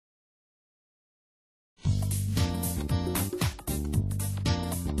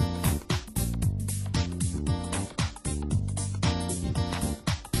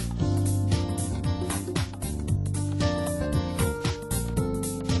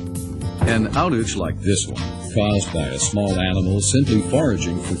An outage like this one, caused by a small animal simply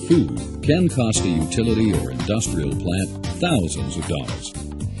foraging for food, can cost a utility or industrial plant thousands of dollars.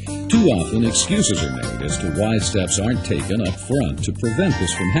 Too often, excuses are made as to why steps aren't taken up front to prevent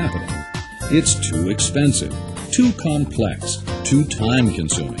this from happening. It's too expensive, too complex, too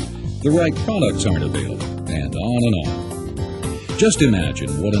time-consuming, the right products aren't available, and on and on. Just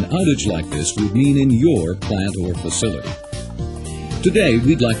imagine what an outage like this would mean in your plant or facility. Today,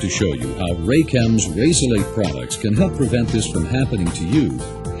 we'd like to show you how Raychem's Raysulate products can help prevent this from happening to you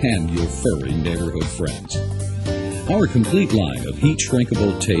and your furry neighborhood friends. Our complete line of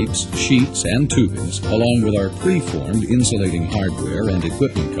heat-shrinkable tapes, sheets, and tubings, along with our preformed insulating hardware and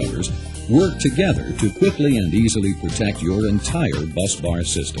equipment covers, work together to quickly and easily protect your entire bus bar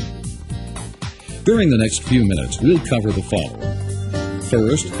system. During the next few minutes, we'll cover the following.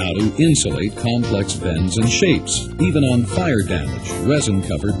 First, how to insulate complex bends and shapes, even on fire-damaged,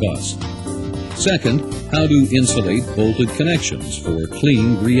 resin-covered bus. Second, how to insulate bolted connections for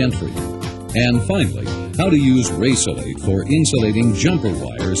clean re-entry. And finally, how to use Raysulate for insulating jumper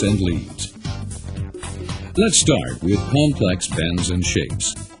wires and leads. Let's start with complex bends and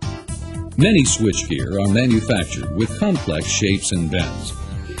shapes. Many switchgear are manufactured with complex shapes and bends.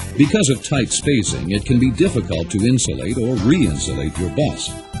 Because of tight spacing, it can be difficult to insulate or re-insulate your bus.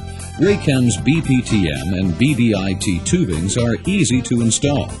 Raychem's BPTM and BBIT tubings are easy to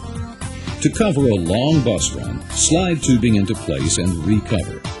install. To cover a long bus run, slide tubing into place and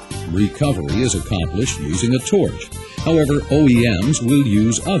recover. Recovery is accomplished using a torch. However, OEMs will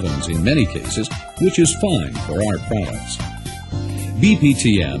use ovens in many cases, which is fine for our products.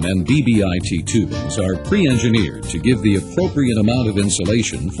 BPTM and BBIT tubings are pre-engineered to give the appropriate amount of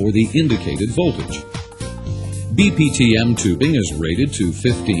insulation for the indicated voltage. BPTM tubing is rated to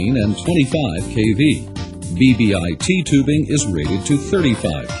 15 and 25 kV. BBIT tubing is rated to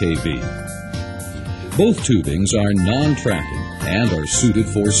 35 kV. Both tubings are non-tracking and are suited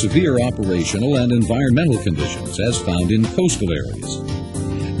for severe operational and environmental conditions as found in coastal areas.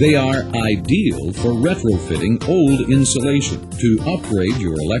 They are ideal for retrofitting old insulation to upgrade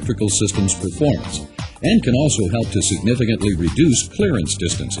your electrical system's performance and can also help to significantly reduce clearance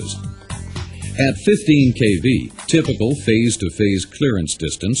distances. At 15 kV, typical phase-to-phase clearance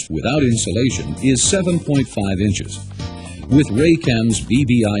distance without insulation is 7.5 inches. With Raychem's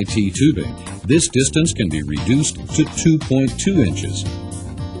BBIT tubing, this distance can be reduced to 2.2 inches.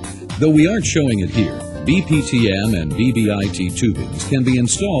 Though we aren't showing it here, BPTM and BBIT tubings can be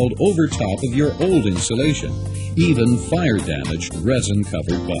installed over top of your old insulation, even fire-damaged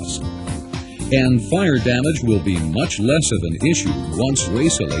resin-covered bus. And fire damage will be much less of an issue once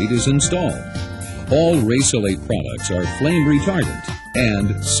Raysulate is installed. All Raysulate products are flame retardant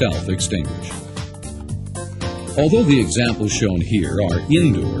and self-extinguish. Although the examples shown here are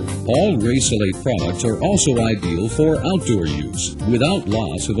indoor, all Raysulate products are also ideal for outdoor use without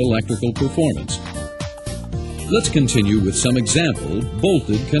loss of electrical performance. Let's continue with some example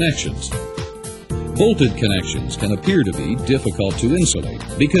bolted connections. Bolted connections can appear to be difficult to insulate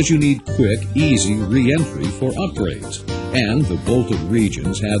because you need quick, easy re-entry for upgrades, and the bolted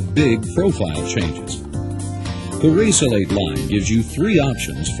regions have big profile changes. The Raysulate line gives you three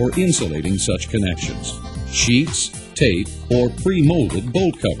options for insulating such connections: sheets, tape, or pre-molded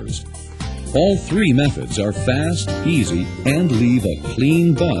bolt covers. All three methods are fast, easy, and leave a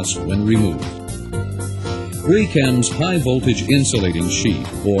clean bus when removed. Raychem's high-voltage insulating sheet,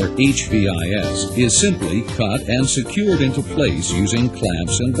 or HVIS, is simply cut and secured into place using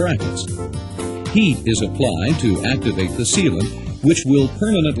clamps and brackets. Heat is applied to activate the sealant, which will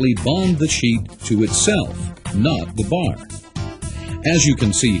permanently bond the sheet to itself, not the bar. As you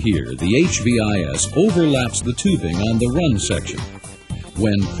can see here, the HVIS overlaps the tubing on the run section.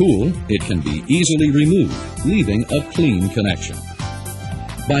 When cool, it can be easily removed, leaving a clean connection.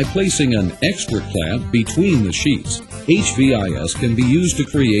 By placing an extra clamp between the sheets, HVIS can be used to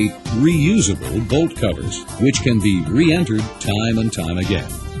create reusable bolt covers, which can be re-entered time and time again.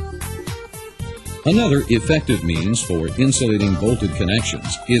 Another effective means for insulating bolted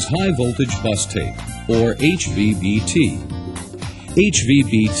connections is high-voltage bus tape, or HVBT.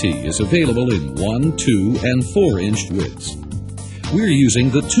 HVBT is available in 1, 2, and 4-inch widths. We're using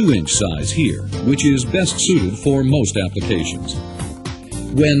the 2-inch size here, which is best suited for most applications.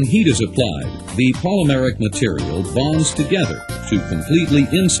 When heat is applied, the polymeric material bonds together to completely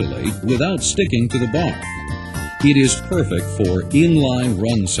insulate without sticking to the bar. It is perfect for inline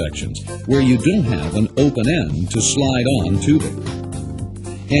run sections where you don't have an open end to slide on tubing.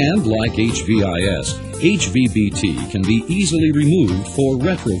 And like HVIS, HVBT can be easily removed for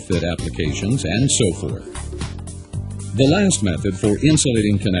retrofit applications and so forth. The last method for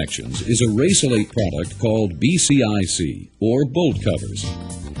insulating connections is a Raysulate product called BCIC, or bolt covers.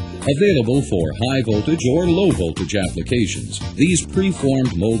 Available for high voltage or low voltage applications, these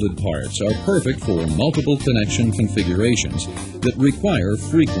preformed molded parts are perfect for multiple connection configurations that require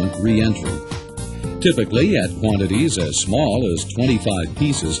frequent re-entry. Typically, at quantities as small as 25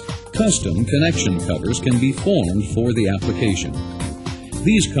 pieces, custom connection covers can be formed for the application.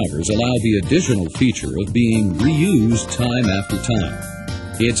 These covers allow the additional feature of being reused time after time.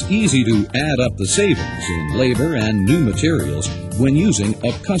 It's easy to add up the savings in labor and new materials when using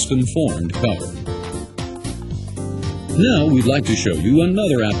a custom-formed cover. Now we'd like to show you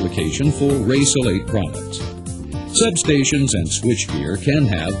another application for Raysulate products. Substations and switchgear can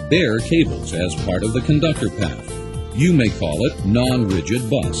have bare cables as part of the conductor path. You may call it non-rigid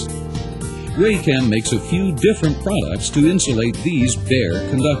bus. Raychem makes a few different products to insulate these bare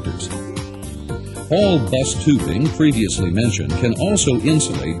conductors. All bus tubing previously mentioned can also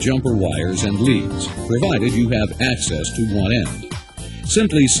insulate jumper wires and leads, provided you have access to one end.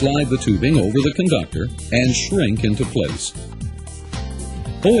 Simply slide the tubing over the conductor and shrink into place.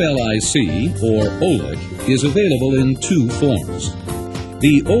 OLIC, or OLIC, is available in two forms.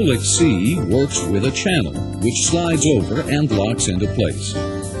 The OLIC-C works with a channel, which slides over and locks into place.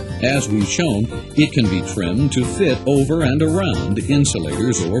 As we've shown, it can be trimmed to fit over and around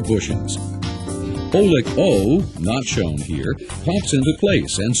insulators or bushings. OLIC-O, not shown here, pops into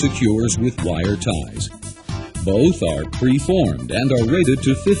place and secures with wire ties. Both are preformed and are rated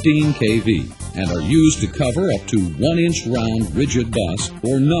to 15 kV and are used to cover up to 1-inch round rigid bus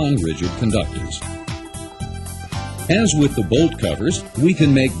or non-rigid conductors. As with the bolt covers, we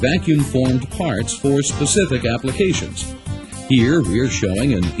can make vacuum-formed parts for specific applications. Here we're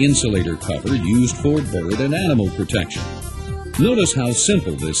showing an insulator cover used for bird and animal protection. Notice how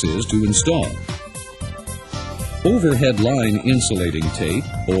simple this is to install. Overhead line insulating tape,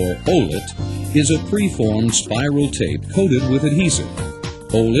 or OLIT, is a preformed spiral tape coated with adhesive.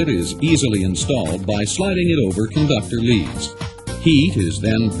 OLIT is easily installed by sliding it over conductor leads. Heat is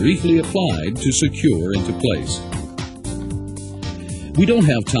then briefly applied to secure into place. We don't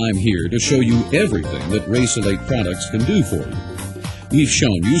have time here to show you everything that Raysulate products can do for you. We've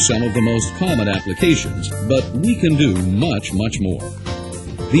shown you some of the most common applications, but we can do much, much more.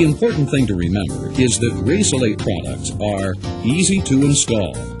 The important thing to remember is that Raysulate products are easy to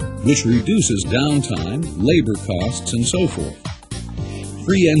install, which reduces downtime, labor costs, and so forth.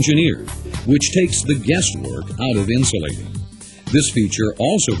 Pre-engineered, which takes the guesswork out of insulating. This feature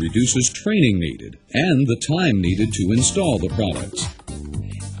also reduces training needed and the time needed to install the products.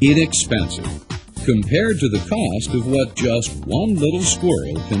 Inexpensive, compared to the cost of what just one little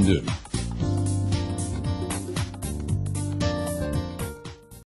squirrel can do.